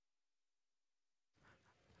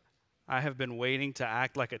I have been waiting to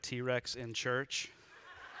act like a T-Rex in church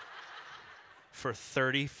for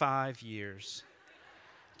 35 years.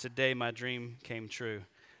 Today, my dream came true.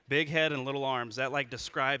 Big head and little arms, that like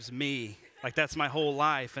describes me. Like that's my whole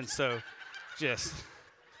life. And so just,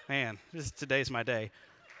 man, today's my day.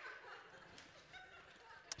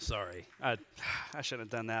 Sorry, I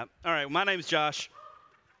shouldn't have done that. All right, my name's Josh.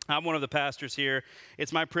 I'm one of the pastors here.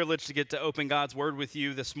 It's my privilege to get to open God's Word with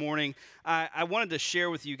you this morning. I wanted to share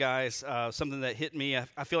with you guys something that hit me.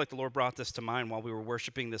 I feel like the Lord brought this to mind while we were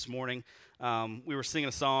worshiping this morning. We were singing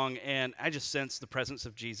a song, and I just sensed the presence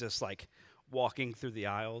of Jesus, like walking through the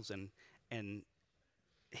aisles, and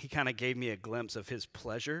He kind of gave me a glimpse of His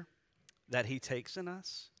pleasure that He takes in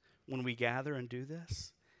us when we gather and do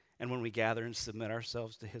this, and when we gather and submit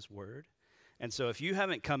ourselves to His Word. And so if you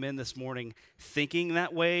haven't come in this morning thinking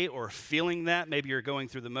that way or feeling that, maybe you're going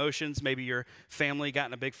through the motions, maybe your family got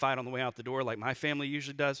in a big fight on the way out the door like my family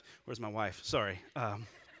usually does. Where's my wife? Sorry.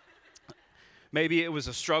 Maybe it was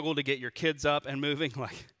a struggle to get your kids up and moving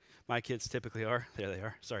like my kids typically are. There they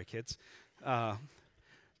are. Sorry, kids. The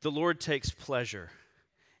Lord takes pleasure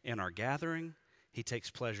in our gathering. He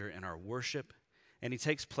takes pleasure in our worship. And He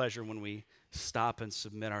takes pleasure when we stop and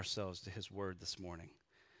submit ourselves to His Word this morning.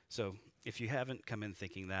 So if you haven't come in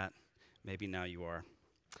thinking that, maybe now you are.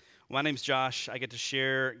 Well, my name's Josh. I get to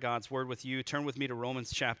share God's Word with you. Turn with me to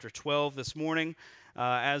Romans chapter 12 this morning.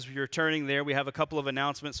 As you're turning there, we have a couple of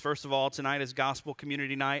announcements. First of all, tonight is Gospel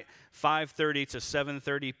Community Night, 5:30 to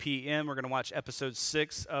 7:30 p.m. We're going to watch episode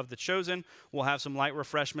 6 of The Chosen. We'll have some light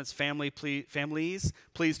refreshments. Families,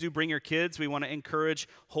 please do bring your kids. We want to encourage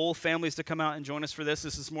whole families to come out and join us for this.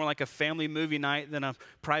 This is more like a family movie night than a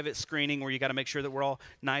private screening where you got to make sure that we're all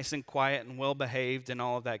nice and quiet and well-behaved and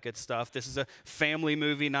all of that good stuff. This is a family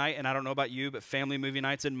movie night, and I don't know about you, but family movie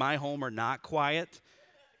nights in my home are not quiet.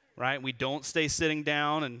 Right? We don't stay sitting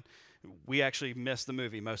down, and we actually miss the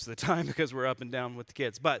movie most of the time because we're up and down with the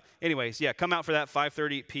kids. But anyways, yeah, come out for that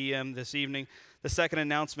 5:30 p.m. this evening. The second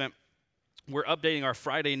announcement, we're updating our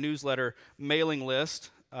Friday newsletter mailing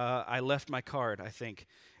list. I left my card, I think.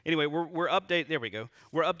 Anyway, we're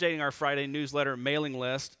updating our Friday newsletter mailing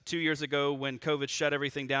list. 2 years ago, when COVID shut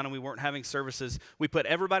everything down and we weren't having services, we put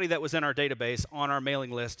everybody that was in our database on our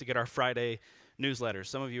mailing list to get our Friday newsletters.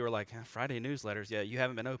 Some of you are like, Friday newsletters? Yeah, you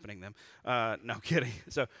haven't been opening them. No, kidding.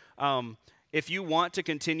 So if you want to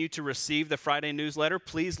continue to receive the Friday newsletter,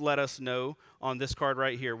 please let us know on this card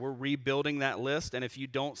right here. We're rebuilding that list, and if you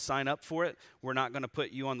don't sign up for it, we're not going to put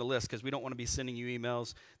you on the list because we don't want to be sending you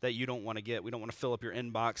emails that you don't want to get. We don't want to fill up your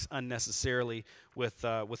inbox unnecessarily with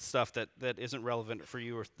stuff that isn't relevant for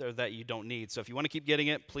you or that you don't need. So if you want to keep getting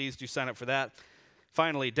it, please do sign up for that.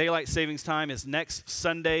 Finally, daylight savings time is next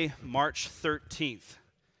Sunday, March 13th.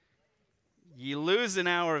 You lose an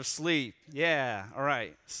hour of sleep. Yeah, all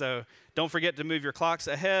right. So don't forget to move your clocks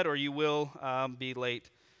ahead or you will be late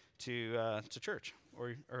to church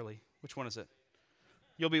or early. Which one is it?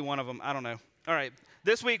 You'll be one of them. I don't know. All right.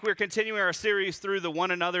 This week we're continuing our series through the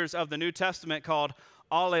one another's of the New Testament called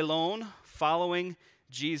All Alone, Following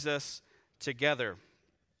Jesus Together.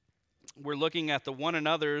 We're looking at the one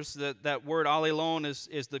another's. That word all alone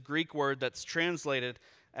is the Greek word that's translated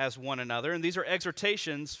as one another. And these are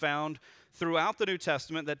exhortations found throughout the New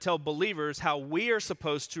Testament that tell believers how we are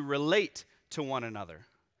supposed to relate to one another.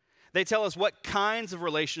 They tell us what kinds of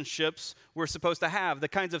relationships we're supposed to have, the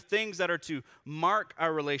kinds of things that are to mark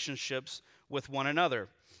our relationships with one another.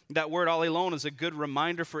 That word all alone is a good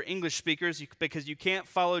reminder for English speakers because you can't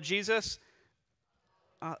follow Jesus.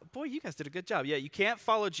 Boy, you guys did a good job. Yeah, you can't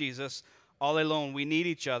follow Jesus all alone. We need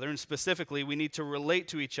each other, and specifically, we need to relate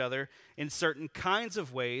to each other in certain kinds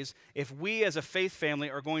of ways if we as a faith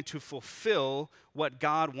family are going to fulfill what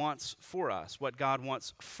God wants for us, what God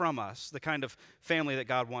wants from us, the kind of family that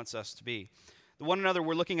God wants us to be. The one another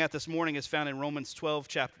we're looking at this morning is found in Romans 12,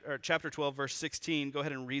 chapter 12, verse 16. Go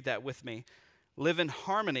ahead and read that with me. Live in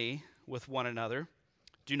harmony with one another.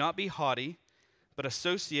 Do not be haughty, but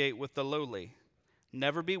associate with the lowly.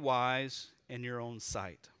 Never be wise in your own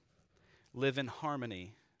sight. Live in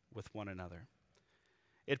harmony with one another.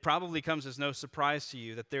 It probably comes as no surprise to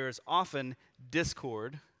you that there is often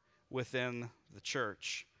discord within the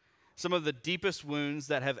church. Some of the deepest wounds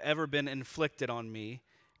that have ever been inflicted on me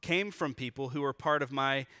came from people who are part of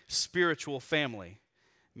my spiritual family.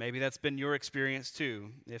 Maybe that's been your experience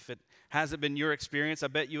too. If it hasn't been your experience, I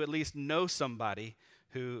bet you at least know somebody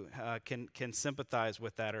who can sympathize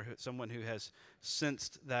with that, or someone who has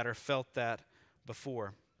sensed that or felt that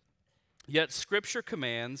before. Yet Scripture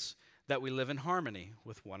commands that we live in harmony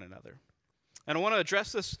with one another. And I want to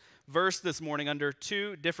address this verse this morning under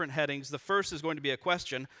two different headings. The first is going to be a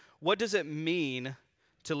question. What does it mean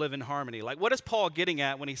to live in harmony? Like, what is Paul getting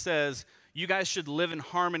at when he says, you guys should live in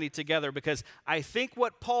harmony together? Because I think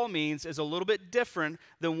what Paul means is a little bit different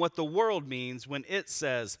than what the world means when it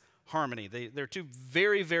says harmony. They're two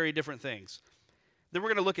very, very different things. Then we're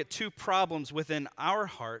going to look at two problems within our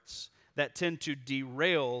hearts that tend to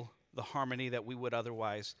derail the harmony that we would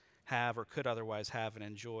otherwise have or could otherwise have and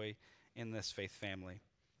enjoy in this faith family.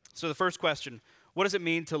 So the first question, what does it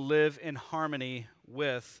mean to live in harmony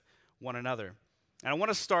with one another? And I want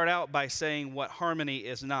to start out by saying what harmony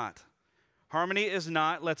is not. Harmony is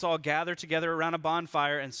not, let's all gather together around a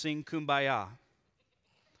bonfire and sing Kumbaya.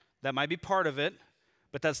 That might be part of it,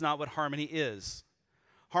 but that's not what harmony is.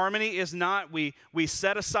 Harmony is not we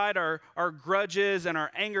set aside our grudges and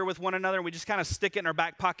our anger with one another, and we just kind of stick it in our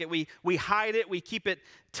back pocket. We hide it, we keep it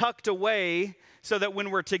tucked away so that when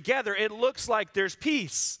we're together, it looks like there's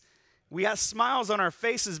peace. We have smiles on our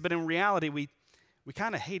faces, but in reality, we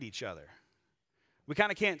kind of hate each other. We kind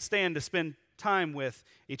of can't stand to spend time with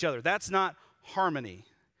each other. That's not harmony.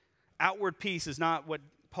 Outward peace is not what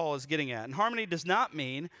Paul is getting at. And harmony does not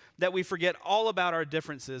mean that we forget all about our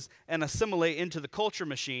differences and assimilate into the culture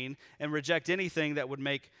machine and reject anything that would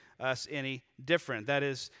make us any different. That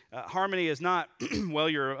is, harmony is not, well,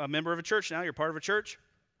 you're a member of a church now, you're part of a church,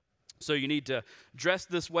 so you need to dress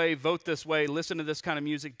this way, vote this way, listen to this kind of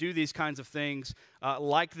music, do these kinds of things,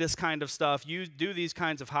 like this kind of stuff, you do these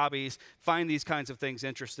kinds of hobbies, find these kinds of things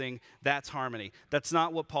interesting. That's harmony. That's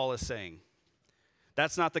not what Paul is saying.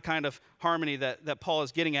 That's not the kind of harmony that Paul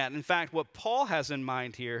is getting at. In fact, what Paul has in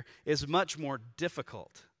mind here is much more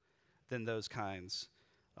difficult than those kinds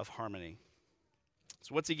of harmony.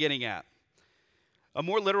 So what's he getting at? A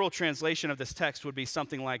more literal translation of this text would be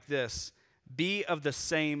something like this: be of the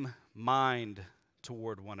same mind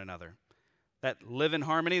toward one another. That live in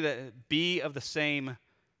harmony, that be of the same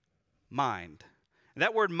mind. And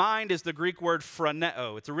that word mind is the Greek word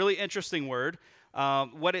phroneo. It's a really interesting word.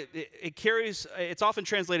 What it carries, it's often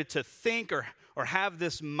translated to think or have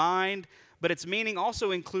this mind, but its meaning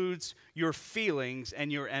also includes your feelings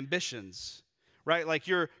and your ambitions, right? Like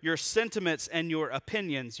your sentiments and your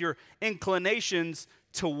opinions, your inclinations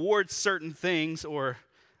towards certain things or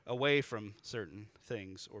away from certain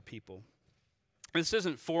things or people. This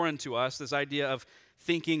isn't foreign to us, this idea of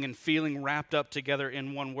thinking and feeling wrapped up together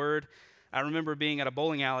in one word. I remember being at a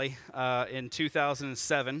bowling alley in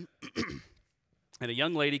 2007, and a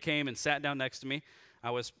young lady came and sat down next to me.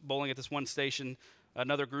 I was bowling at this one station.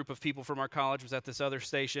 Another group of people from our college was at this other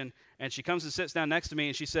station, and she comes and sits down next to me,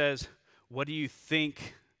 and she says, "What do you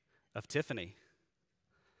think of Tiffany?"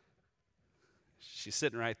 She's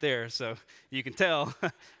sitting right there, so you can tell,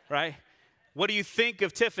 right? What do you think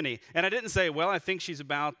of Tiffany? And I didn't say, well, I think she's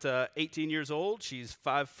about 18 years old. She's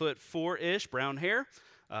 5'4"-ish, brown hair.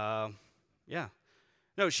 Yeah.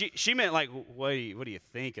 No, she meant like, what do you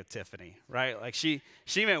think of Tiffany, right? Like she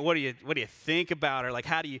meant, what do you think about her? Like,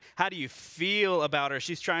 how do you feel about her?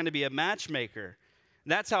 She's trying to be a matchmaker.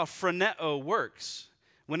 That's how phroneo works.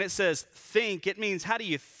 When it says think, it means how do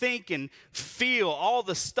you think and feel, all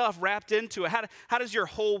the stuff wrapped into it. How does your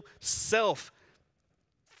whole self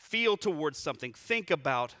feel towards something, think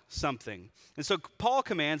about something? And so Paul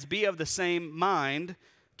commands, be of the same mind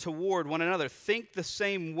toward one another. Think the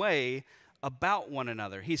same way about one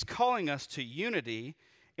another. He's calling us to unity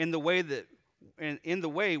in the way that in the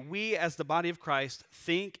way we as the body of Christ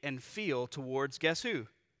think and feel towards, guess who?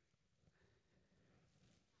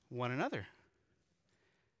 One another.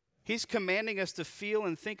 He's commanding us to feel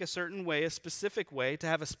and think a certain way, a specific way, to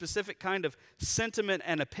have a specific kind of sentiment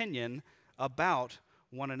and opinion about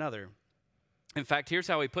one another. In fact, here's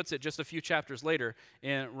how he puts it just a few chapters later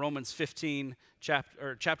in Romans 15,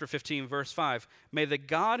 chapter 15, verse 5. May the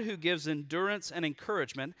God who gives endurance and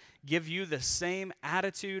encouragement give you the same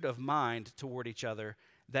attitude of mind toward each other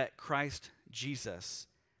that Christ Jesus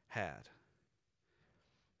had.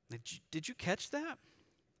 Did you catch that?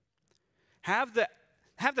 Have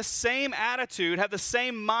the same attitude, have the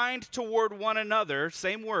same mind toward one another,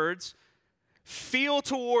 same words, feel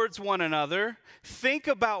towards one another, think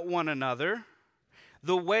about one another,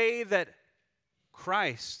 the way that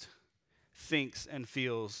Christ thinks and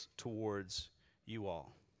feels towards you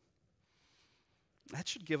all. That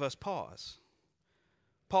should give us pause.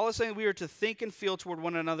 Paul is saying we are to think and feel toward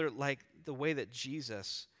one another like the way that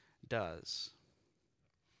Jesus does.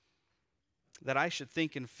 That I should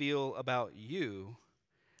think and feel about you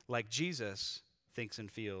like Jesus thinks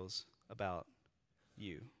and feels about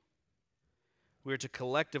you. We're to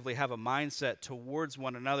collectively have a mindset towards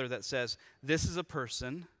one another that says, this is a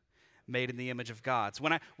person made in the image of God. So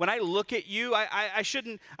when I look at you, I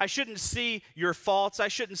shouldn't see your faults. I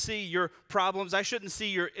shouldn't see your problems. I shouldn't see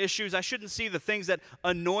your issues. I shouldn't see the things that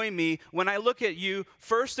annoy me. When I look at you,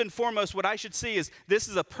 first and foremost, what I should see is this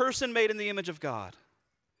is a person made in the image of God.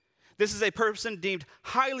 This is a person deemed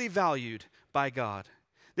highly valued by God.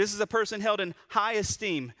 This is a person held in high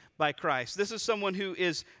esteem by Christ. This is someone who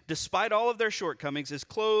is, despite all of their shortcomings, is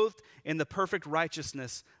clothed in the perfect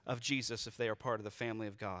righteousness of Jesus if they are part of the family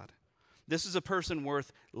of God. This is a person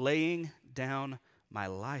worth laying down my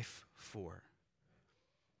life for.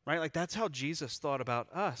 Right? Like that's how Jesus thought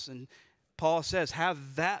about us. And Paul says,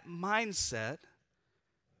 have that mindset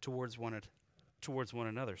towards one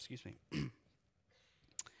another.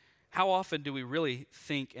 How often do we really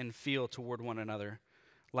think and feel toward one another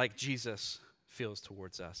like Jesus feels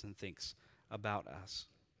towards us and thinks about us?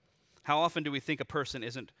 How often do we think a person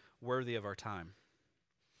isn't worthy of our time?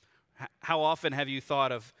 How often have you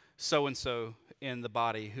thought of so-and-so in the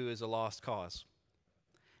body who is a lost cause?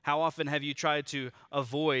 How often have you tried to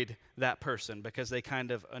avoid that person because they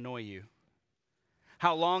kind of annoy you?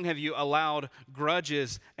 How long have you allowed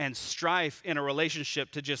grudges and strife in a relationship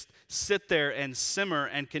to just sit there and simmer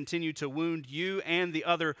and continue to wound you and the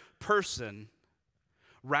other person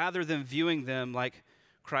rather than viewing them like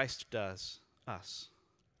Christ does us?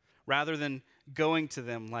 Rather than going to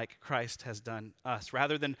them like Christ has done us?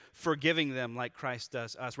 Rather than forgiving them like Christ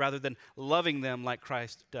does us? Rather than loving them like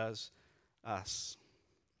Christ does us?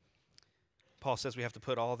 Paul says we have to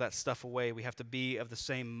put all that stuff away. We have to be of the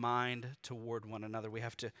same mind toward one another. We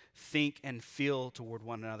have to think and feel toward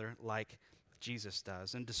one another like Jesus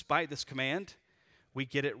does. And despite this command, we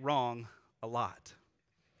get it wrong a lot.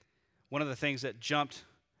 One of the things that jumped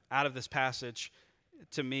out of this passage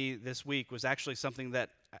to me this week was actually something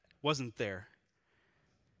that wasn't there.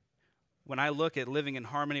 When I look at living in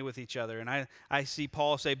harmony with each other, and I see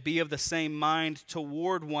Paul say, be of the same mind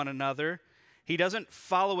toward one another, he doesn't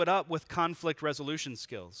follow it up with conflict resolution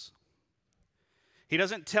skills. He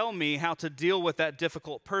doesn't tell me how to deal with that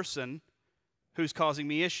difficult person who's causing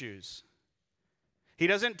me issues. He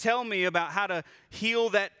doesn't tell me about how to heal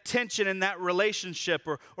that tension in that relationship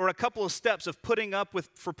or a couple of steps of putting up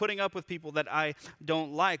with people that I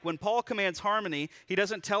don't like. When Paul commands harmony, he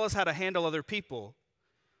doesn't tell us how to handle other people.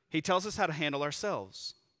 He tells us how to handle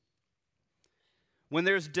ourselves. When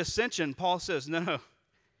there's dissension, Paul says, no,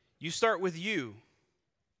 you start with you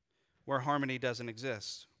where harmony doesn't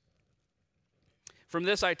exist. From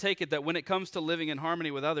this, I take it that when it comes to living in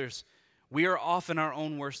harmony with others, we are often our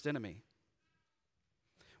own worst enemy.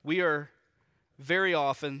 We are very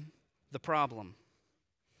often the problem.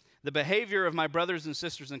 The behavior of my brothers and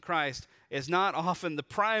sisters in Christ is not often the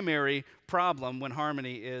primary problem when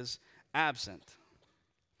harmony is absent.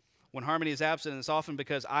 When harmony is absent, it's often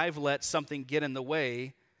because I've let something get in the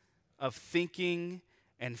way of thinking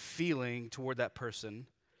and feeling toward that person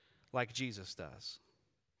like Jesus does.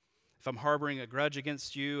 If I'm harboring a grudge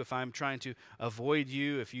against you, if I'm trying to avoid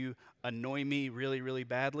you, if you annoy me really, really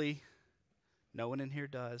badly, no one in here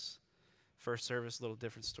does. First service, a little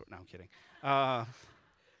different story. No, I'm kidding.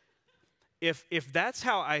 If that's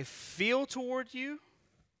how I feel toward you,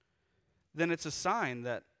 then it's a sign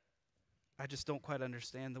that I just don't quite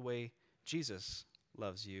understand the way Jesus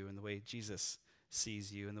loves you and the way Jesus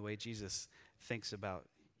sees you and the way Jesus thinks about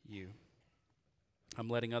you. I'm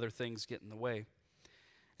letting other things get in the way.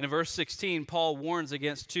 And in verse 16, Paul warns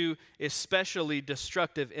against two especially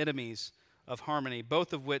destructive enemies of harmony,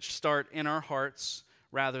 both of which start in our hearts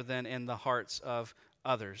rather than in the hearts of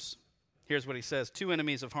others. Here's what he says. Two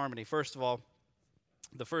enemies of harmony. First of all,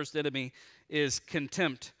 the first enemy is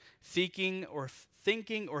contempt, thinking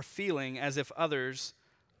or feeling as if others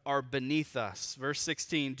are beneath us. Verse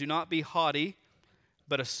 16, do not be haughty,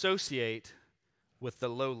 but associate with the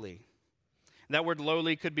lowly. That word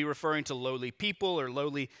lowly could be referring to lowly people or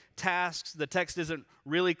lowly tasks. The text isn't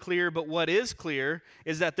really clear, but what is clear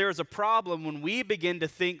is that there is a problem when we begin to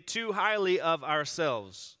think too highly of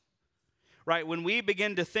ourselves. Right? When we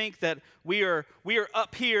begin to think that we are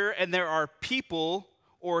up here and there are people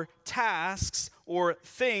or tasks or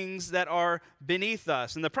things that are beneath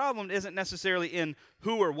us. And the problem isn't necessarily in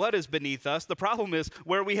who or what is beneath us. The problem is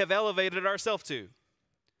where we have elevated ourselves to.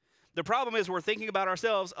 The problem is we're thinking about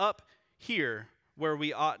ourselves up here where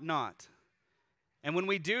we ought not. And when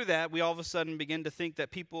we do that, we all of a sudden begin to think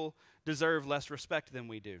that people deserve less respect than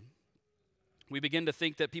we do. We begin to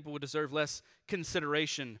think that people would deserve less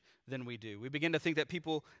consideration than we do. We begin to think that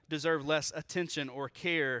people deserve less attention or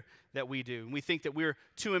care that we do. And we think that we're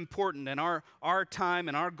too important and our time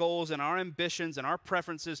and our goals and our ambitions and our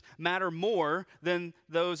preferences matter more than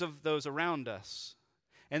those of those around us.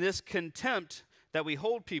 And this contempt that we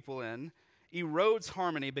hold people in erodes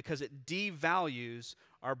harmony because it devalues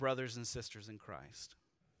our brothers and sisters in Christ.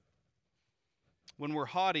 When we're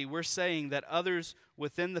haughty, we're saying that others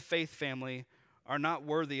within the faith family are not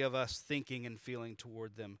worthy of us thinking and feeling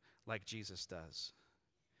toward them like Jesus does.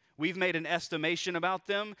 We've made an estimation about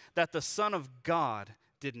them that the Son of God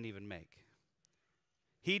didn't even make.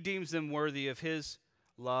 He deems them worthy of his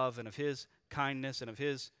love and of his kindness and of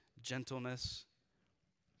his gentleness.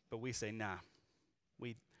 But we say, nah,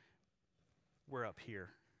 we're up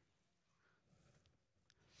here.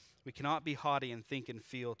 We cannot be haughty and think and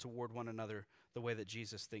feel toward one another the way that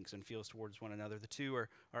Jesus thinks and feels towards one another. The two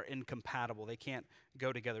are incompatible. They can't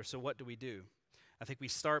go together. So what do? I think we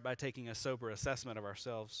start by taking a sober assessment of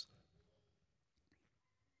ourselves.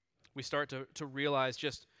 We start to realize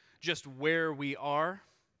just where we are,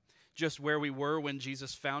 just where we were when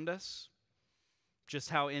Jesus found us,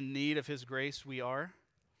 just how in need of his grace we are.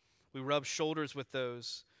 We rub shoulders with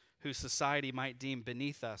those whose society might deem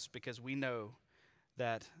beneath us because we know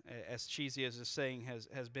that, as cheesy as this saying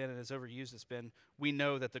has been and as overused it's been, we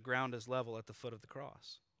know that the ground is level at the foot of the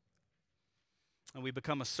cross. And we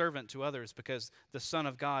become a servant to others because the Son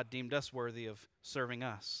of God deemed us worthy of serving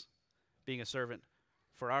us, being a servant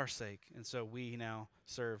for our sake. And so we now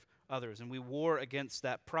serve others. And we war against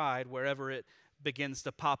that pride wherever it begins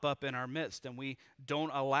to pop up in our midst. And we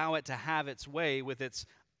don't allow it to have its way with its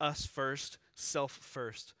us first, self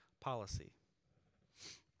first policy.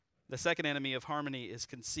 The second enemy of harmony is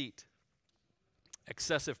conceit,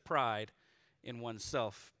 excessive pride in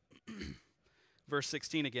oneself. Verse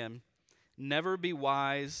 16 again, never be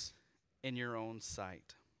wise in your own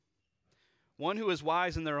sight. One who is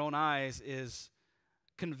wise in their own eyes is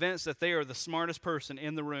convinced that they are the smartest person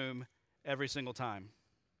in the room every single time.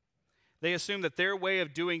 They assume that their way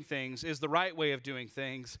of doing things is the right way of doing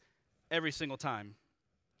things every single time.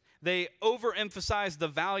 They overemphasize the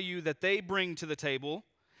value that they bring to the table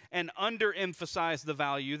and underemphasize the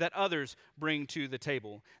value that others bring to the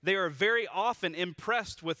table. They are very often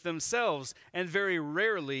impressed with themselves and very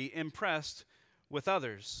rarely impressed with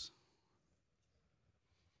others.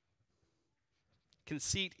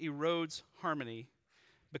 Conceit erodes harmony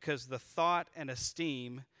because the thought and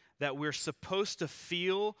esteem that we're supposed to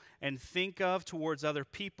feel and think of towards other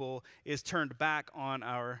people is turned back on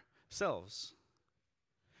ourselves.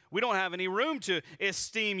 We don't have any room to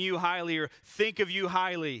esteem you highly or think of you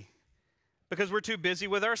highly because we're too busy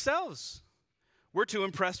with ourselves. We're too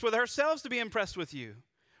impressed with ourselves to be impressed with you.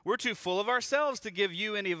 We're too full of ourselves to give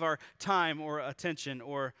you any of our time or attention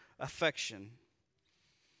or affection.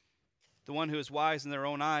 The one who is wise in their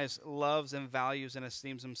own eyes loves and values and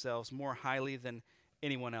esteems themselves more highly than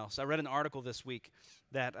anyone else. I read an article this week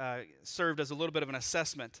that served as a little bit of an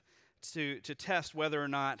assessment to test whether or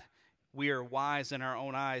not we are wise in our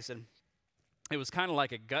own eyes. And it was kind of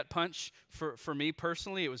like a gut punch for me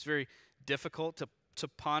personally. It was very difficult to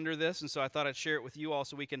ponder this. And so I thought I'd share it with you all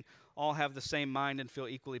so we can all have the same mind and feel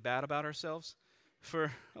equally bad about ourselves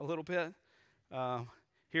for a little bit.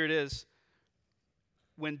 Here it is.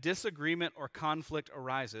 When disagreement or conflict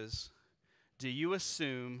arises, do you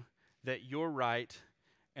assume that you're right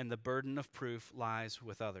and the burden of proof lies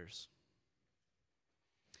with others?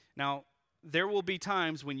 Now, there will be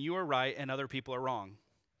times when you are right and other people are wrong.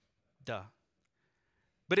 Duh.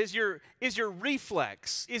 But is your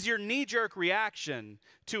reflex, is your knee-jerk reaction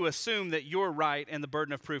to assume that you're right and the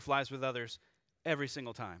burden of proof lies with others every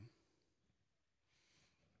single time?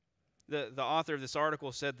 The author of this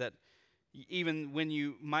article said that even when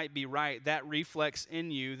you might be right, that reflex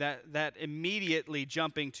in you, that immediately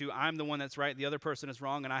jumping to I'm the one that's right, the other person is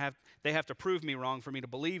wrong, and they have to prove me wrong for me to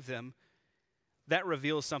believe them, that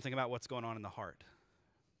reveals something about what's going on in the heart.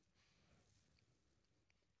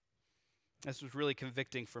 This was really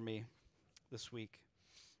convicting for me this week.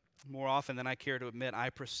 More often than I care to admit, I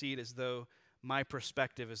proceed as though my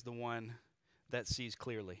perspective is the one that sees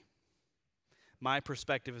clearly. My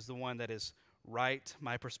perspective is the one that is right.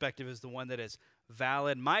 My perspective is the one that is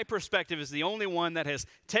valid. My perspective is the only one that has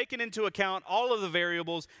taken into account all of the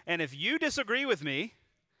variables. And if you disagree with me,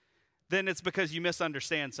 then it's because you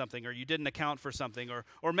misunderstand something or you didn't account for something.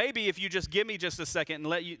 Or maybe if you just give me just a second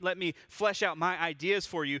and let me flesh out my ideas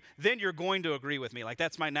for you, then you're going to agree with me. Like,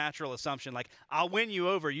 that's my natural assumption. Like, I'll win you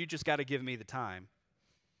over. You just got to give me the time.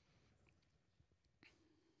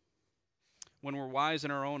 When we're wise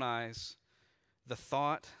in our own eyes, the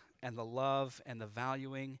thought and the love and the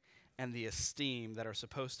valuing and the esteem that are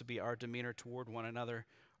supposed to be our demeanor toward one another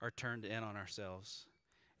are turned in on ourselves.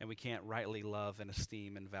 And we can't rightly love and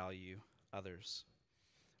esteem and value others.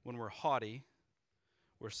 When we're haughty,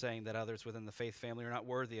 we're saying that others within the faith family are not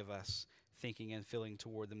worthy of us thinking and feeling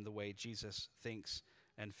toward them the way Jesus thinks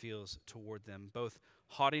and feels toward them. Both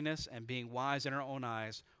haughtiness and being wise in our own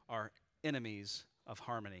eyes are enemies of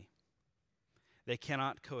harmony. They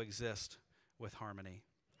cannot coexist with harmony.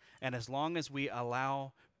 And as long as we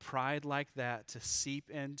allow pride like that to seep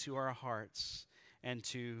into our hearts and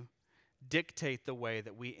to dictate the way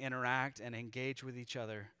that we interact and engage with each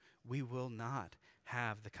other, we will not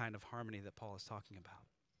have the kind of harmony that Paul is talking about.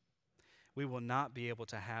 We will not be able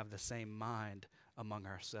to have the same mind among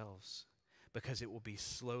ourselves because it will be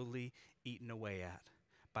slowly eaten away at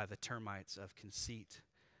by the termites of conceit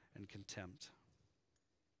and contempt.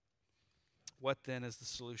 What then is the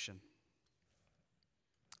solution?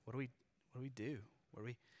 What do we do? Where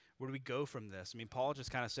do we go from this? I mean, Paul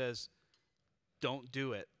just kind of says, don't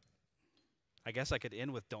do it. I guess I could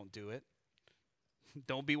end with don't do it.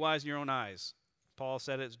 Don't be wise in your own eyes. Paul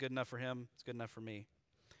said it's good enough for him. It's good enough for me.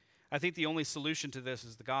 I think the only solution to this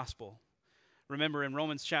is the gospel. Remember in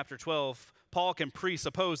Romans chapter 12, Paul can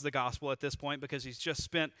presuppose the gospel at this point because he's just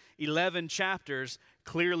spent 11 chapters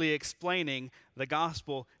clearly explaining the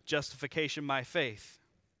gospel, justification by faith.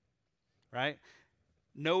 Right?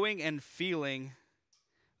 Knowing and feeling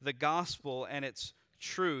the gospel and its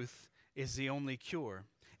truth is the only cure.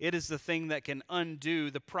 It is the thing that can undo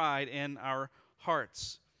the pride in our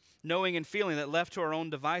hearts. Knowing and feeling that left to our own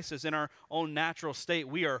devices in our own natural state,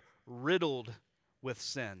 we are riddled with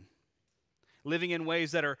sin. Living in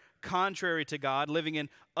ways that are contrary to God, living in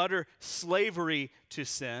utter slavery to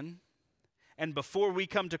sin. And before we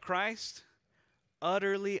come to Christ,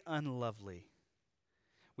 utterly unlovely.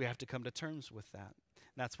 We have to come to terms with that.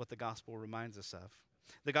 That's what the gospel reminds us of.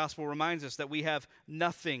 The gospel reminds us that we have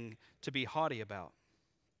nothing to be haughty about.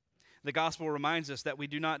 The gospel reminds us that we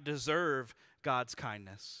do not deserve God's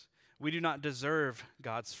kindness. We do not deserve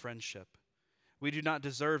God's friendship. We do not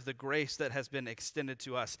deserve the grace that has been extended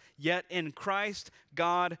to us. Yet in Christ,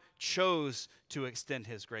 God chose to extend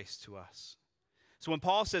his grace to us. So when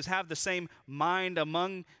Paul says, have the same mind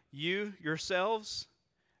among you yourselves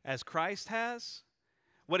as Christ has,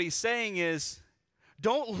 what he's saying is,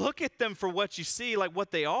 don't look at them for what you see, like what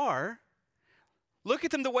they are. Look at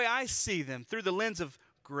them the way I see them, through the lens of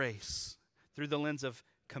grace, through the lens of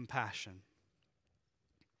compassion.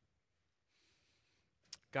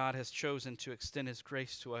 God has chosen to extend his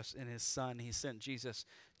grace to us in his Son. He sent Jesus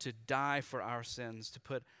to die for our sins, to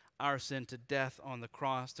put our sin to death on the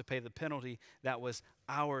cross, to pay the penalty that was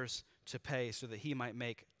ours to pay so that he might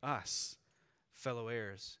make us fellow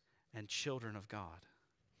heirs and children of God,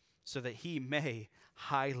 so that he may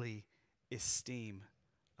highly esteem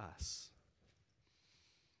us.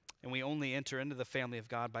 And we only enter into the family of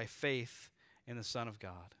God by faith in the Son of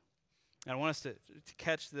God. And I want us to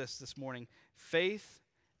catch this morning. Faith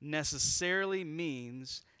necessarily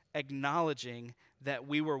means acknowledging that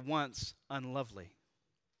we were once unlovely.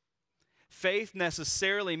 Faith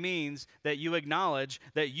necessarily means that you acknowledge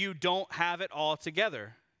that you don't have it all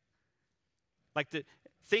together. Like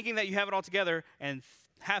thinking that you have it all together and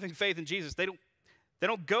having faith in Jesus, they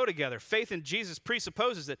don't go together. Faith in Jesus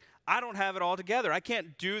presupposes that I don't have it all together. I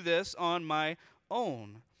can't do this on my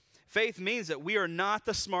own. Faith means that we are not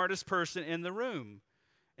the smartest person in the room.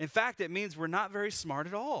 In fact, it means we're not very smart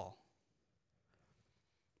at all.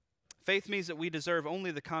 Faith means that we deserve only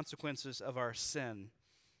the consequences of our sin,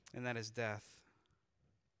 and that is death.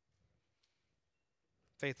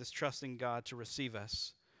 Faith is trusting God to receive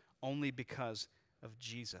us only because of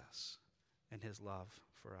Jesus and his love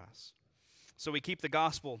for us. So we keep the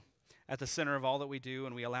gospel at the center of all that we do,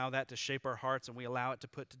 and we allow that to shape our hearts, and we allow it to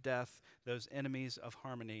put to death those enemies of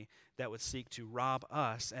harmony that would seek to rob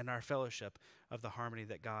us and our fellowship of the harmony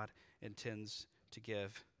that God intends to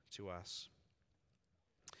give to us.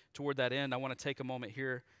 Toward that end, I want to take a moment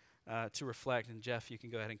here to reflect, and Jeff, you can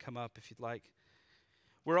go ahead and come up if you'd like.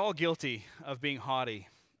 We're all guilty of being haughty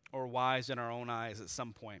or wise in our own eyes at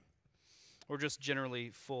some point. We're just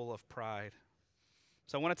generally full of pride.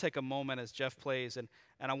 So I want to take a moment as Jeff plays, and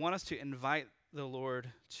I want us to invite the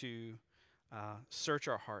Lord to search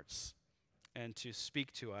our hearts and to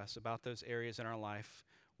speak to us about those areas in our life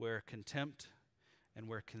where contempt and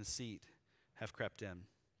where conceit have crept in.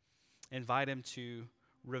 Invite him to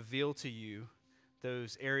reveal to you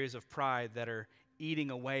those areas of pride that are eating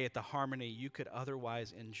away at the harmony you could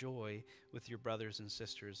otherwise enjoy with your brothers and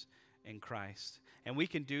sisters in Christ. And we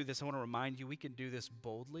can do this, I want to remind you, we can do this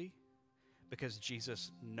boldly because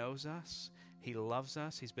Jesus knows us. He loves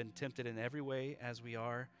us. He's been tempted in every way as we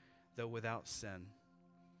are, though without sin.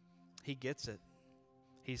 He gets it.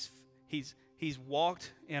 He's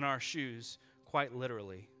walked in our shoes quite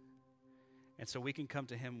literally. And so we can come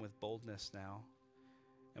to him with boldness now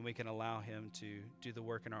and we can allow him to do the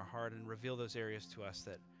work in our heart and reveal those areas to us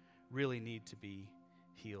that really need to be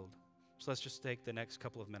healed. So let's just take the next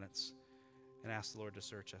couple of minutes and ask the Lord to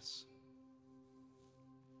search us.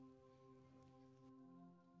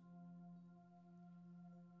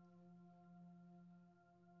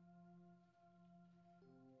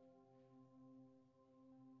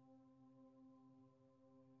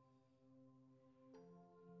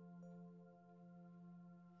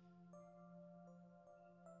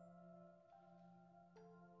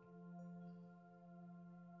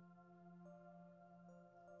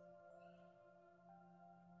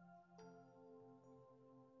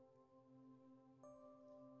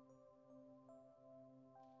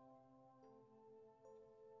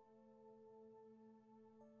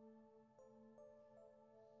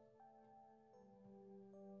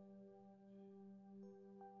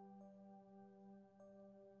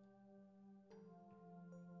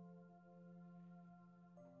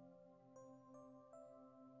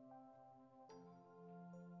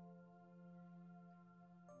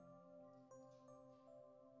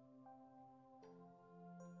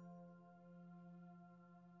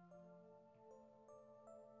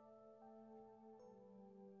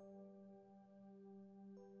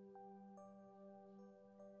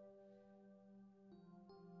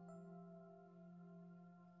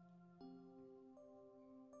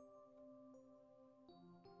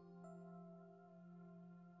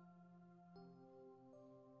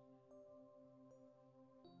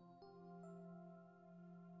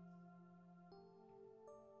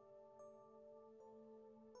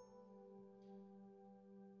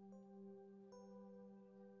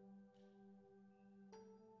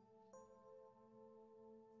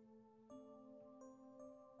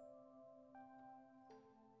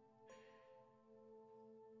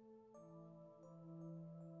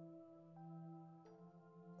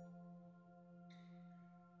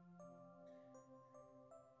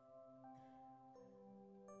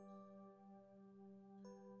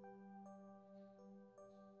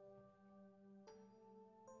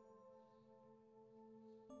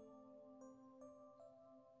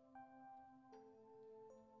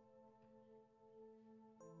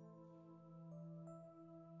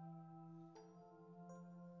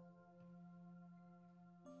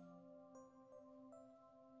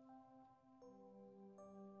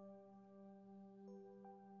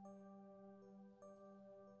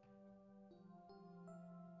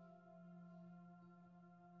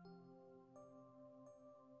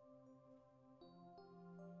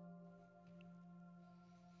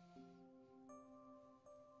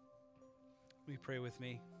 Will you pray with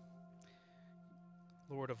me?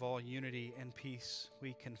 Lord of all unity and peace,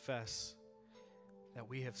 we confess that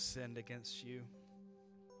we have sinned against you.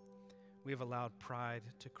 We have allowed pride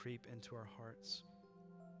to creep into our hearts.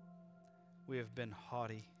 We have been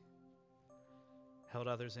haughty, held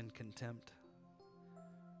others in contempt,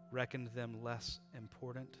 reckoned them less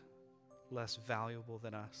important, less valuable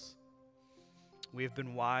than us. We have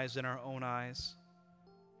been wise in our own eyes,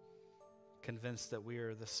 convinced that we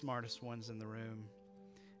are the smartest ones in the room,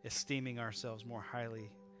 esteeming ourselves more highly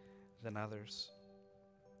than others.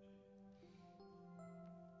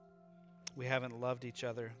 We haven't loved each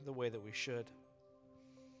other the way that we should.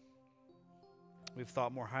 We've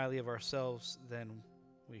thought more highly of ourselves than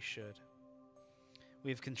we should.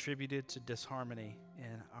 We've contributed to disharmony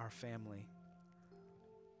in our family.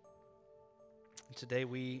 And today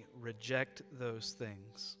we reject those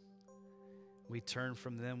things. We turn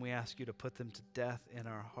from them. We ask you to put them to death in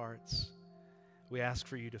our hearts. We ask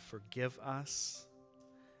for you to forgive us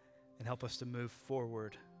and help us to move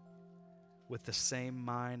forward with the same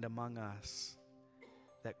mind among us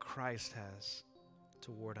that Christ has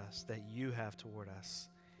toward us, that you have toward us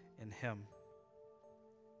in him.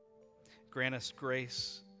 Grant us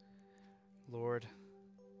grace, Lord,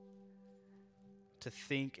 to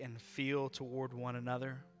think and feel toward one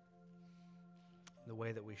another the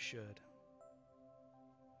way that we should.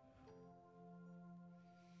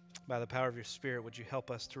 By the power of your Spirit, would you help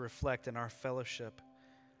us to reflect in our fellowship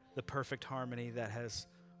the perfect harmony that has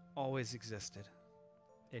always existed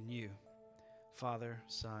in you, Father,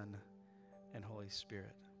 Son, and Holy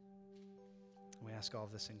Spirit. We ask all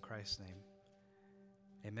of this in Christ's name.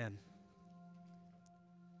 Amen.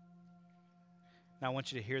 Now I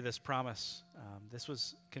want you to hear this promise. This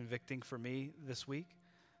was convicting for me this week,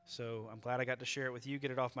 so I'm glad I got to share it with you,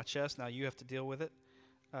 get it off my chest. Now you have to deal with it.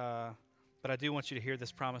 But I do want you to hear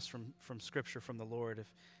this promise from Scripture, from the Lord.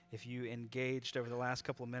 If you engaged over the last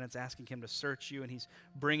couple of minutes asking him to search you, and he's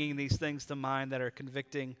bringing these things to mind that are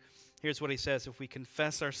convicting, here's what he says. If we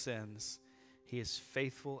confess our sins, he is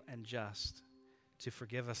faithful and just to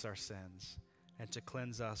forgive us our sins and to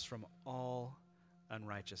cleanse us from all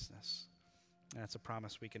unrighteousness. And that's a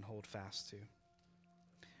promise we can hold fast to.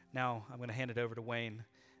 Now, I'm going to hand it over to Wayne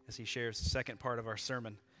as he shares the second part of our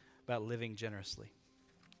sermon about living generously.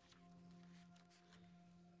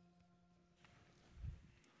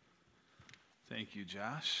 Thank you,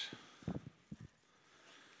 Josh.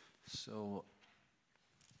 So,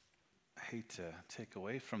 I hate to take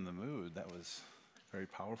away from the mood. That was very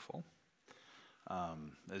powerful.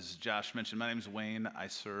 As Josh mentioned, my name is Wayne. I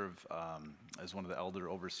serve as one of the elder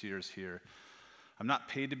overseers here. I'm not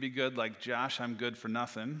paid to be good like Josh. I'm good for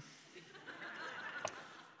nothing.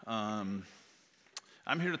 I'm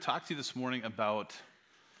here to talk to you this morning about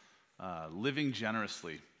living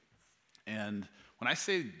generously. And when I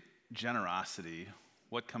say generosity,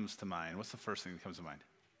 what comes to mind? What's the first thing that comes to mind?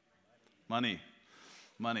 Money.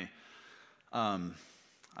 I'm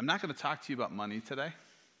not going to talk to you about money today.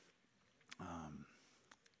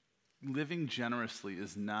 Living generously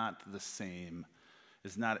is not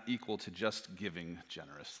equal to just giving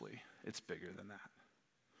generously. It's bigger than that.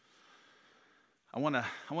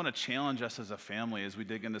 I want to challenge us as a family as we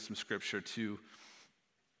dig into some scripture to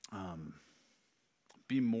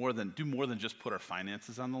do more than just put our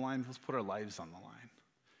finances on the line. Let's put our lives on the line.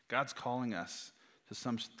 God's calling us to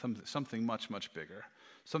something much, much bigger,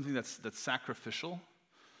 something that's sacrificial,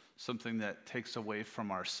 something that takes away from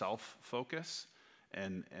our self-focus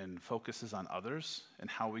and focuses on others and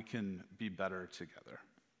how we can be better together.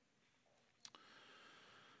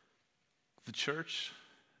 The church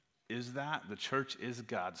is that. The church is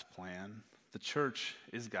God's plan. The church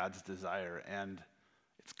is God's desire, and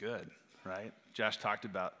it's good, right? Josh talked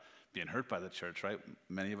about being hurt by the church, right?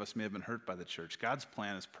 Many of us may have been hurt by the church. God's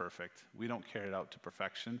plan is perfect. We don't carry it out to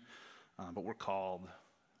perfection, but we're called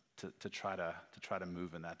to try to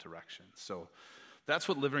move in that direction. So that's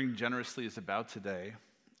what living generously is about today.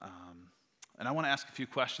 And I want to ask a few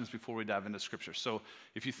questions before we dive into Scripture. So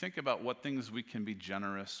if you think about what things we can be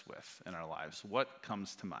generous with in our lives, what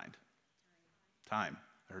comes to mind? Time.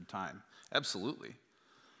 I heard time. Absolutely.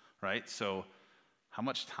 Right? So how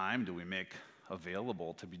much time do we make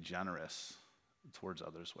available to be generous towards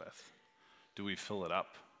others with? Do we fill it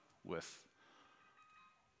up with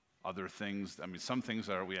other things? I mean, some things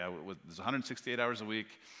are, there's 168 hours a week.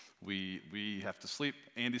 We have to sleep.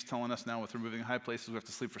 Andy's telling us now with removing high places, we have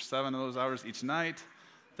to sleep for 7 of those hours each night.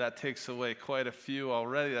 That takes away quite a few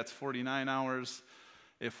already. That's 49 hours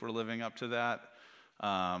if we're living up to that.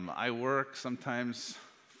 I work sometimes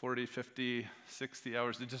 40, 50, 60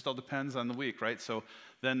 hours. It just all depends on the week, right? So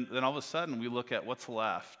then all of a sudden we look at what's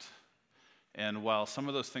left. And while some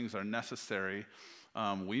of those things are necessary,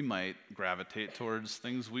 we might gravitate towards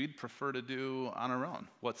things we'd prefer to do on our own.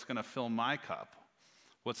 What's going to fill my cup?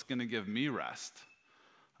 What's going to give me rest?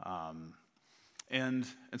 And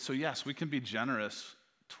so, yes, we can be generous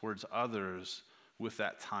towards others with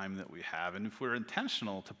that time that we have. And if we're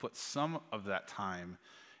intentional to put some of that time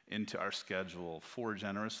into our schedule for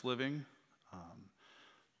generous living,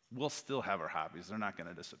 we'll still have our hobbies. They're not going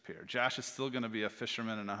to disappear. Josh is still going to be a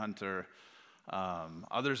fisherman and a hunter.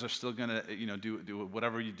 Others are still going to, do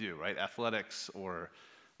whatever you do, right? Athletics or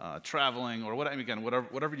traveling or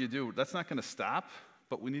whatever you do, that's not going to stop.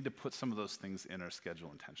 But we need to put some of those things in our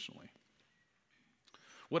schedule intentionally.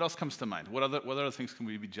 What else comes to mind? What other things can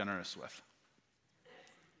we be generous with?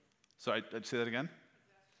 So I'd say that again?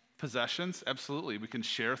 Possessions, absolutely. We can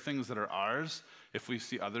share things that are ours if we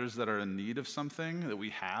see others that are in need of something that we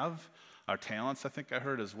have. Our talents, I think I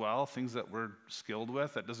heard as well, things that we're skilled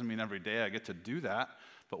with. That doesn't mean every day I get to do that,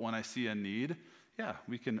 but when I see a need, yeah,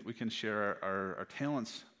 we can share our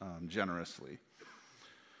talents generously.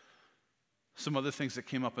 Some other things that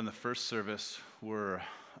came up in the first service were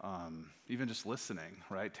even just listening,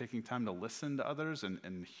 right? Taking time to listen to others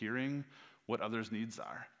and hearing what others' needs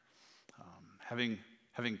are.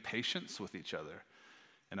 Having patience with each other.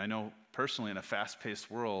 And I know personally in a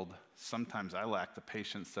fast-paced world, sometimes I lack the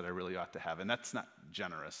patience that I really ought to have. And that's not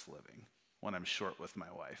generous living when I'm short with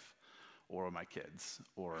my wife or my kids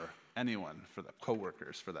or anyone,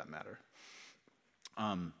 coworkers for that matter.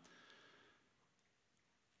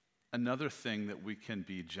 Another thing that we can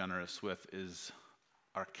be generous with is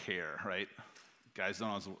our care, right? Guys don't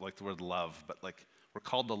always like the word love, but we're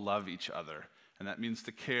called to love each other. And that means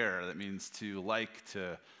to care. That means to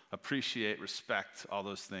to appreciate, respect, all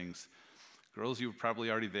those things. Girls, you were probably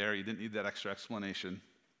already there. You didn't need that extra explanation.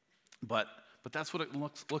 But that's what it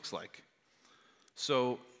looks like.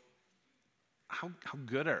 So how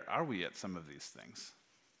good are we at some of these things?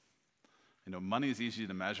 Money is easy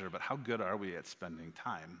to measure, but how good are we at spending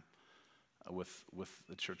time with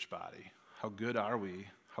the church body? How good are we?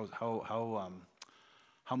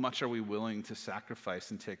 How How much are we willing to sacrifice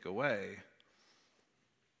and take away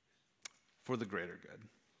for the greater good?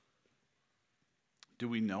 Do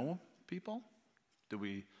we know people? Do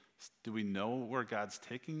we know where God's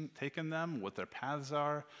taken them, what their paths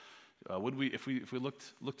are? Would we, if we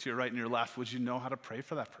looked to your right and your left, would you know how to pray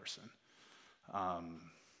for that person?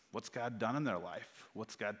 What's God done in their life?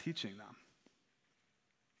 What's God teaching them?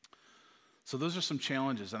 So those are some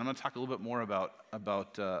challenges, and I'm going to talk a little bit more about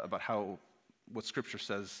how what Scripture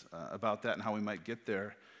says about that and how we might get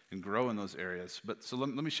there and grow in those areas. But so let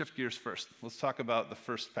me shift gears first. Let's talk about the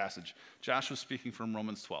first passage. Josh was speaking from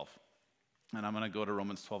Romans 12, and I'm going to go to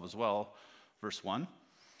Romans 12 as well, verse 1.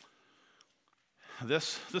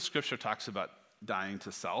 This scripture talks about dying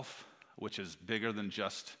to self, which is bigger than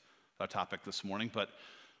just our topic this morning. But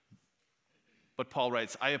Paul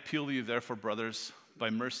writes, I appeal to you, therefore, brothers,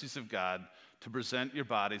 by mercies of God, to present your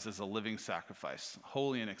bodies as a living sacrifice,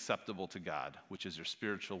 holy and acceptable to God, which is your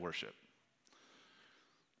spiritual worship.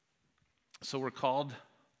 So we're called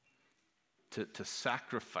to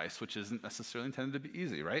sacrifice, which isn't necessarily intended to be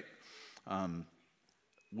easy, right?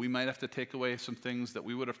 We might have to take away some things that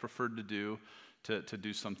we would have preferred to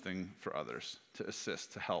do something for others, to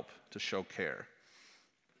assist, to help, to show care.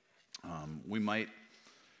 We might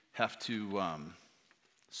have to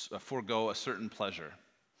forego a certain pleasure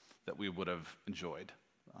that we would have enjoyed.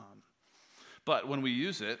 But when we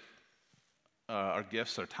use it, our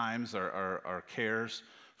gifts, our times, our cares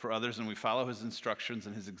for others, and we follow his instructions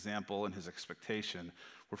and his example and his expectation,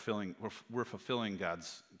 we're fulfilling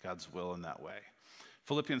God's will in that way.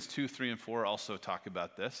 Philippians 2, 3, and 4 also talk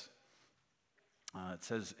about this. It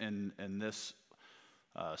says in this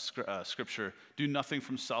scripture, do nothing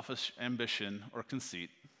from selfish ambition or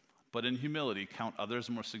conceit, but in humility count others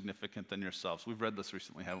more significant than yourselves. We've read this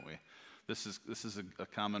recently, haven't we? This is a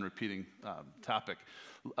common repeating topic.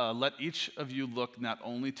 Let each of you look not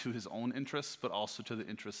only to his own interests, but also to the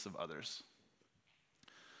interests of others.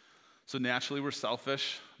 So naturally we're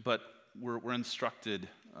selfish, but we're instructed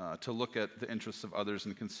to look at the interests of others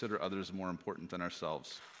and consider others more important than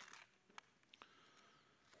ourselves.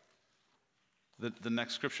 The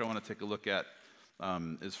next scripture I want to take a look at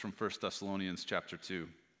is from 1 Thessalonians chapter 2.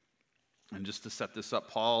 And just to set this up,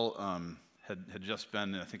 Paul had just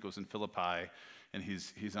been, I think it was in Philippi, and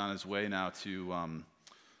he's on his way now to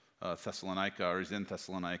Thessalonica, or he's in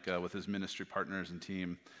Thessalonica with his ministry partners and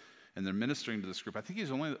team, and they're ministering to this group. I think he's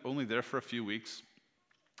only there for a few weeks,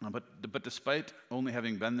 but despite only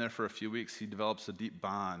having been there for a few weeks, he develops a deep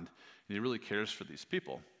bond, and he really cares for these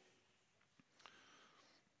people.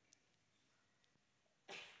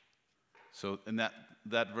 So in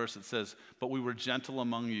that verse it says, but we were gentle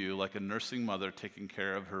among you like a nursing mother taking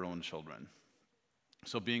care of her own children.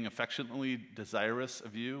 So being affectionately desirous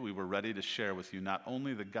of you, we were ready to share with you not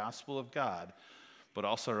only the gospel of God, but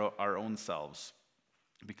also our own selves,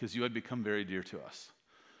 because you had become very dear to us.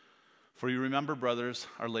 For you remember, brothers,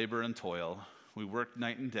 our labor and toil. We worked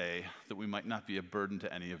night and day that we might not be a burden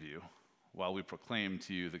to any of you, while we proclaim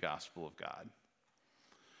to you the gospel of God.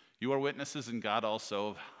 You are witnesses in God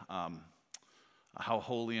also of how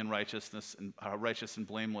holy and righteous and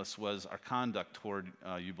blameless was our conduct toward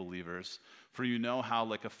you believers. For you know how,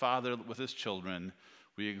 like a father with his children,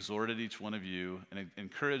 we exhorted each one of you and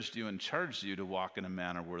encouraged you and charged you to walk in a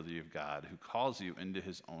manner worthy of God, who calls you into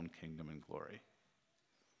his own kingdom and glory.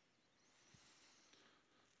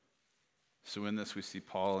 So in this we see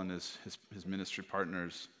Paul and his ministry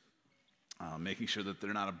partners making sure that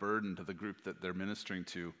they're not a burden to the group that they're ministering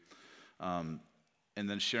to, and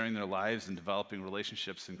then sharing their lives and developing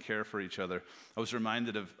relationships and care for each other. I was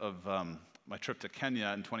reminded of my trip to Kenya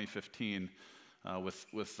in 2015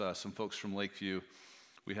 with some folks from Lakeview.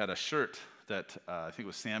 We had a shirt that I think it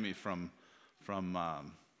was Sammy from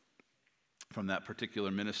that particular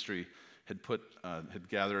ministry had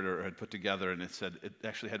gathered or had put together, and it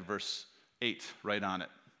actually had verse 8 right on it,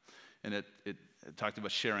 and it talked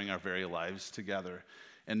about sharing our very lives together.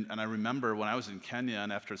 And I remember when I was in Kenya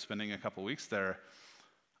and after spending a couple weeks there,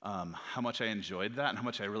 how much I enjoyed that and how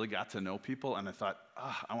much I really got to know people. And I thought,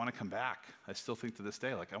 I want to come back. I still think to this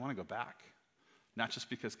day, I want to go back. Not just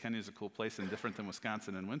because Kenya is a cool place and different than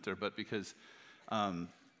Wisconsin in winter, but because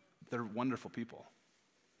they're wonderful people.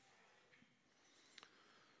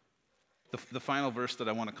 The final verse that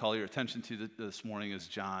I want to call your attention to this morning is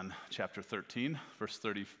John chapter 13, verse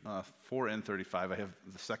 34 and 35. I have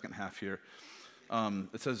the second half here.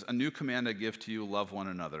 It says, a new command I give to you, love one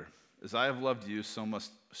another. As I have loved you,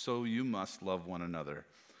 so you must love one another.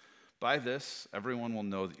 By this, everyone will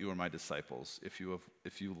know that you are my disciples, if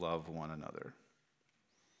you love one another.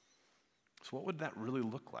 So what would that really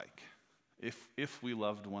look like if we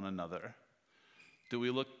loved one another? Do we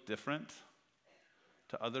look different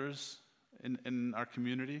to others in our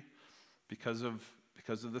community because of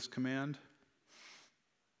this command?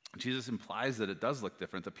 Jesus implies that it does look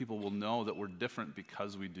different, that people will know that we're different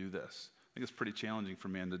because we do this. I think it's pretty challenging for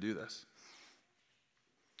man to do this.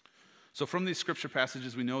 So from these scripture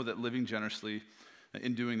passages, we know that living generously,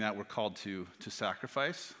 in doing that, we're called to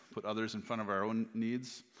sacrifice, put others in front of our own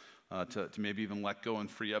needs, to maybe even let go and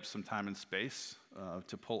free up some time and space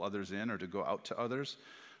to pull others in or to go out to others,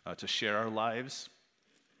 to share our lives,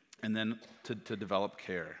 and then to develop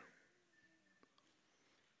care.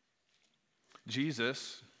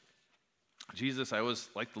 Jesus, I always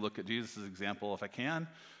like to look at Jesus' example if I can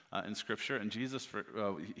in Scripture. And Jesus,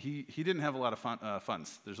 he didn't have a lot of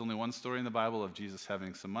funds. There's only one story in the Bible of Jesus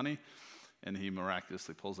having some money, and he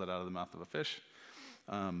miraculously pulls that out of the mouth of a fish.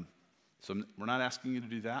 So we're not asking you to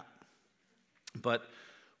do that. But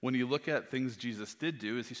when you look at things Jesus did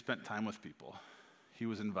do, is he spent time with people. He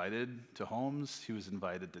was invited to homes. He was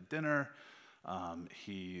invited to dinner.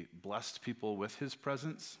 He blessed people with his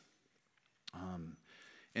presence.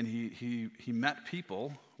 And he met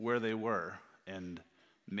people where they were and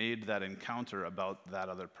made that encounter about that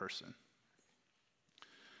other person.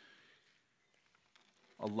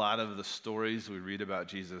 A lot of the stories we read about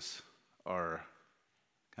Jesus are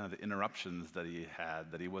kind of the interruptions that he had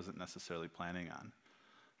that he wasn't necessarily planning on.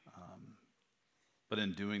 But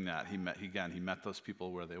in doing that, he met those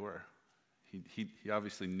people where they were. He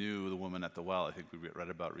obviously knew the woman at the well, I think we read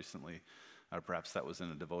about recently, or perhaps that was in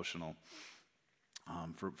a devotional,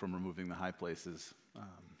 from removing the high places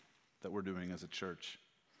that we're doing as a church.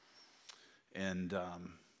 And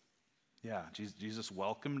Jesus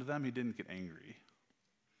welcomed them. He didn't get angry.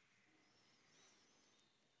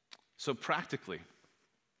 So practically,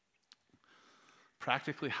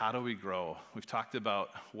 how do we grow? We've talked about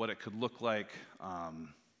what it could look like.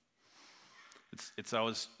 It's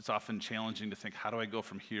often challenging to think, how do I go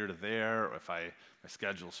from here to there? Or if my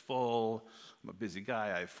schedule's full, I'm a busy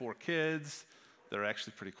guy, I have 4 kids. They're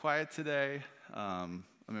actually pretty quiet today. I'm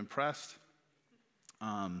impressed.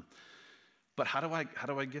 But how do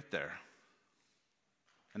I get there?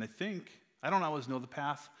 And I don't always know the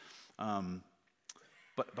path,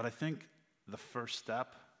 but I think the first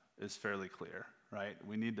step is fairly clear, right?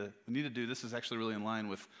 We need to do this. Is actually really in line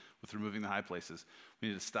with removing the high places. We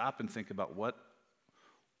need to stop and think about what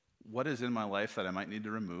is in my life that I might need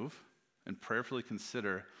to remove, and prayerfully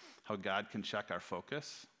consider how God can check our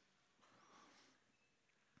focus.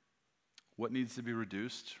 What needs to be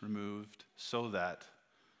reduced, removed, so that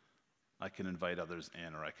I can invite others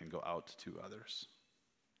in or I can go out to others.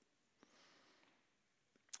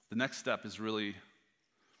 The next step is really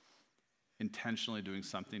intentionally doing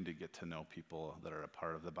something to get to know people that are a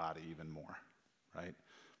part of the body even more, right?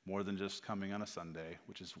 More than just coming on a Sunday,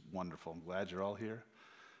 which is wonderful. I'm glad you're all here.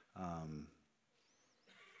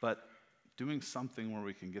 But doing something where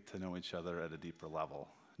we can get to know each other at a deeper level,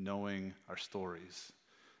 knowing our stories,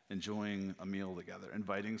 enjoying a meal together,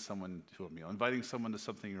 inviting someone to a meal, inviting someone to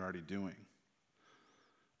something you're already doing.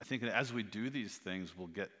 I think that as we do these things,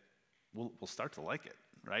 we'll start to like it,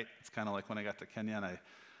 right? It's kind of like when I got to Kenya and I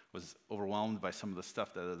was overwhelmed by some of the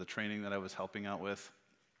stuff, the training that I was helping out with.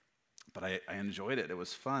 But I enjoyed it. It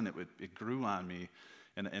was fun. It grew on me,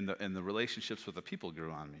 and the relationships with the people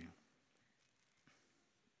grew on me.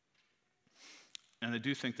 And I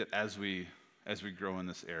do think that as we grow in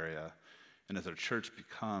this area, and as our church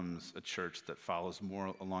becomes a church that follows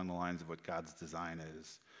more along the lines of what God's design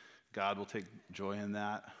is, God will take joy in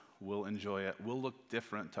that. We'll enjoy it. We'll look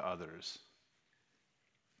different to others.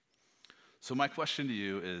 So my question to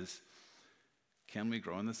you is, can we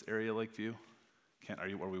grow in this area, Lakeview?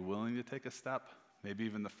 Are we willing to take a step? Maybe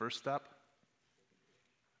even the first step?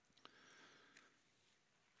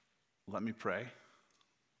 Let me pray,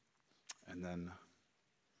 and then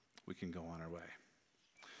we can go on our way.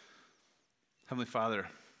 Heavenly Father,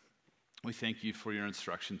 we thank you for your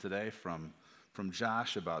instruction today from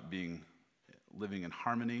Josh about living in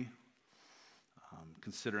harmony,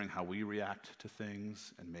 considering how we react to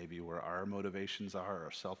things and maybe where our motivations are,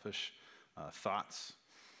 our selfish thoughts.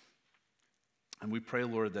 And we pray,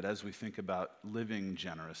 Lord, that as we think about living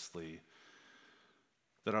generously,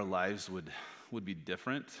 that our lives would be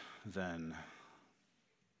different than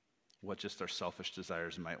what just our selfish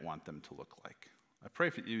desires might want them to look like. I pray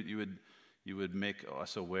that you would make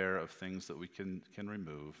us aware of things that we can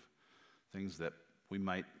remove, things that we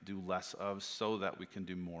might do less of, so that we can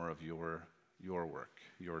do more of your work,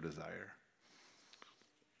 your desire.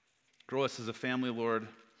 Grow us as a family, Lord.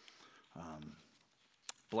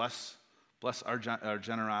 Bless our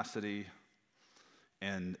generosity,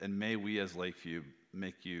 and may we as Lakeview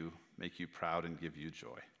make you make you proud and give you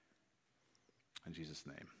joy. In Jesus'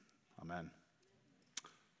 name, amen.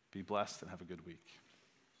 Be blessed and have a good week.